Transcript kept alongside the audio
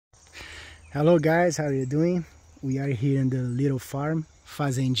Hello guys, how are you doing? We are here in the little farm,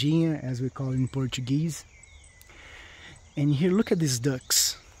 fazendinha as we call it in Portuguese. And here, look at these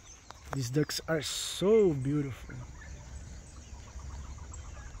ducks. These ducks are so beautiful.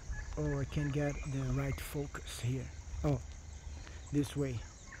 Oh, I can't get the right focus here. Oh, this way.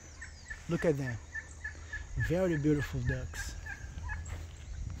 Look at them. Very beautiful ducks.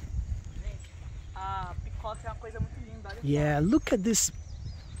 Peacock é uma coisa muito linda. Olha Yeah, look at this.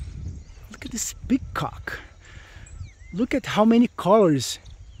 Look at this peacock. Look at how many colors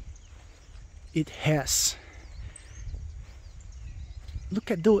it has. Look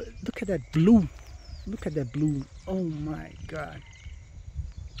at that blue. Look at that blue. Oh my God.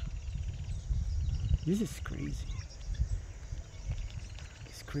 This is crazy.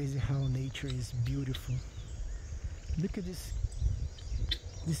 It's crazy how nature is beautiful. Look at this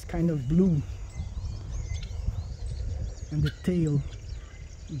kind of blue. And the tail,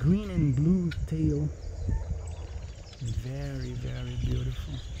 green and blue tail. Very, very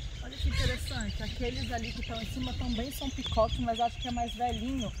beautiful. Olha que interessante, aqueles ali que estão em cima também são peacock, mas acho que é mais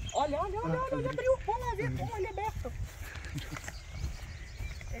velhinho. Olha, abriu, vamos lá ver, vamos ali aberto.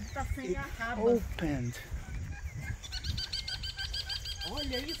 Ele está sem a raba. Opened.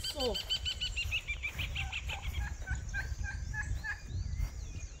 Olha isso.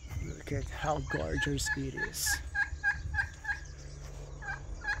 Look at how gorgeous it is.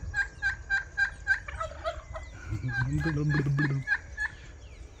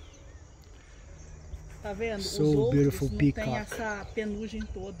 Tá vendo? So os outros beautiful não peacock. tem essa penugem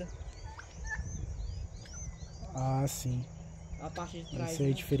toda. Ah, sim. A parte de trás. Esse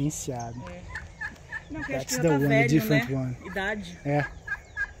é diferenciado. É. Não, que acho That's que já the tá one, velho, different né? one. Idade. É.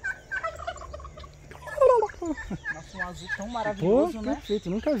 Nossa, um azul tão Pô, maravilhoso, né? perfeito.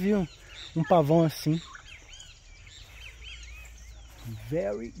 Nunca vi um pavão assim.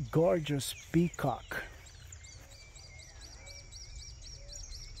 Very gorgeous peacock.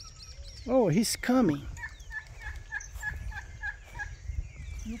 Oh, he's coming.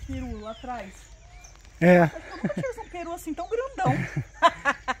 E o peru lá atrás. É. Eu nunca fiz um peru assim tão grandão.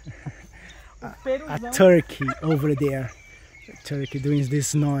 O peruzão. A turkey over there. A turkey doing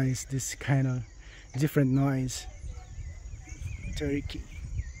this noise, this kind of different noise. Turkey.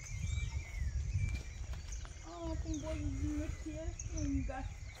 Ah, tem boizinho aqui, um gato,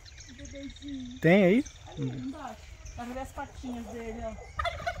 um bebezinho. Tem aí? Ali embaixo. Vai ver as patinhas dele, ó.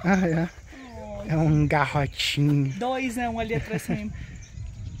 Ah, é. Oh, É um garrotinho. dois, né? Um ali atrás também.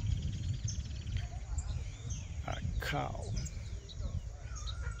 A cow.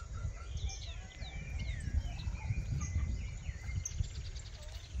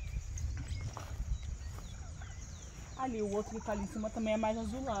 Ali, o outro que tá ali em cima também é mais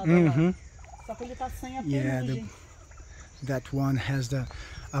azulado. Uhum. Ó. Só que ele tá sem a Yeah, penugem. that one has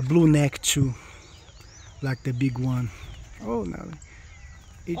a blue neck too, like the big one. Oh no,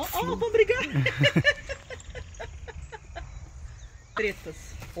 it flew. Vou brigar! Tretas.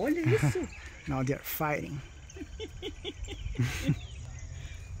 Olha isso! Now they're fighting.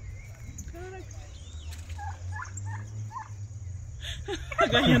 A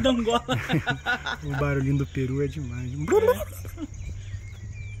galinha da Angola. O barulhinho do peru é demais.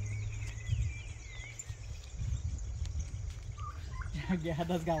 A guerra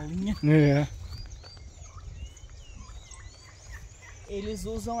das galinhas. É. Eles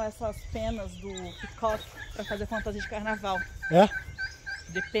usam essas penas do peacock pra fazer fantasia de carnaval. É?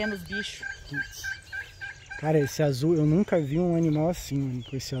 De pena os bichos. Cara, esse azul, eu nunca vi um animal assim, mano,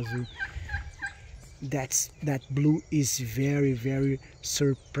 com esse azul. That blue is very, very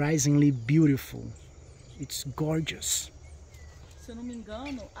surprisingly beautiful. It's gorgeous. Se eu não me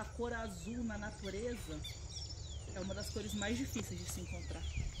engano, a cor azul na natureza é uma das cores mais difíceis de se encontrar.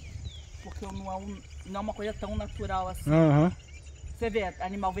 Porque não é uma coisa tão natural assim. Aham. Você vê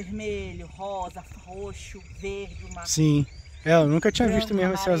animal vermelho, rosa, roxo, verde, uma Sim. É, eu nunca tinha branco, visto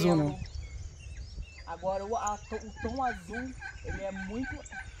mesmo esse azul, não. Agora o tom azul, ele é muito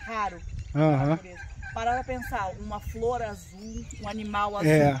raro na Aham. natureza. Para pra pensar, uma flor azul, um animal azul.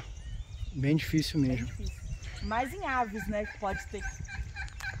 É, bem difícil É mesmo. difícil. Mas em aves, né, que pode ter.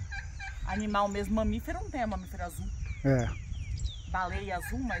 Animal mesmo, mamífero não tem mamífero azul. É, Baleia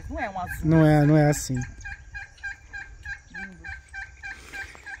azul, mas não é um azul. não é assim. Lindo.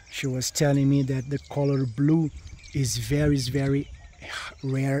 She was telling me that the color blue is very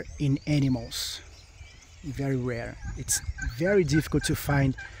rare in animals. Very rare. It's very difficult to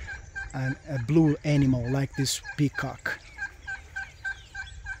find a blue animal like this peacock.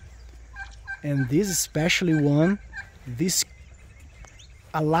 And this especially one, this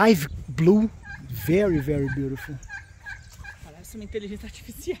alive blue, very beautiful. Parece uma inteligência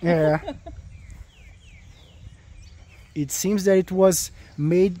artificial. Yeah. It seems that it was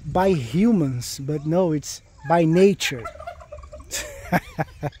made by humans, but no, it's by nature.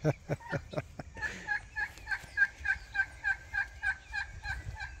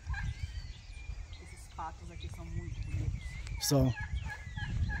 Esses patos aqui são muito bonitos. So,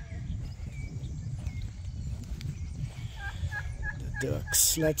 the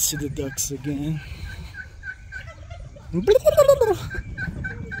ducks. Let's see the ducks again. Olha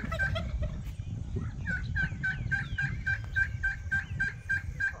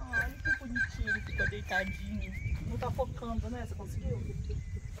que bonitinho, ele ficou deitadinho. Não tá focando, né? Você conseguiu?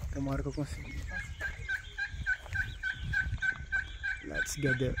 Tem uma hora que eu consegui. Let's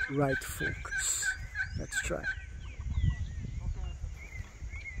get the right focus. Let's try.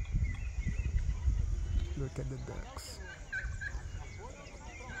 Look at the ducks.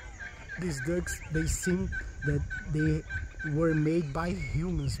 These ducks, they seem that they were made by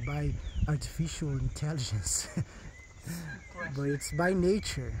humans, by artificial intelligence. But it's by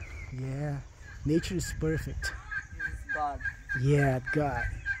nature. Yeah, nature is perfect. This is God. Yeah, God.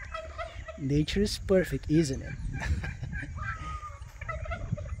 Nature is perfect, isn't it?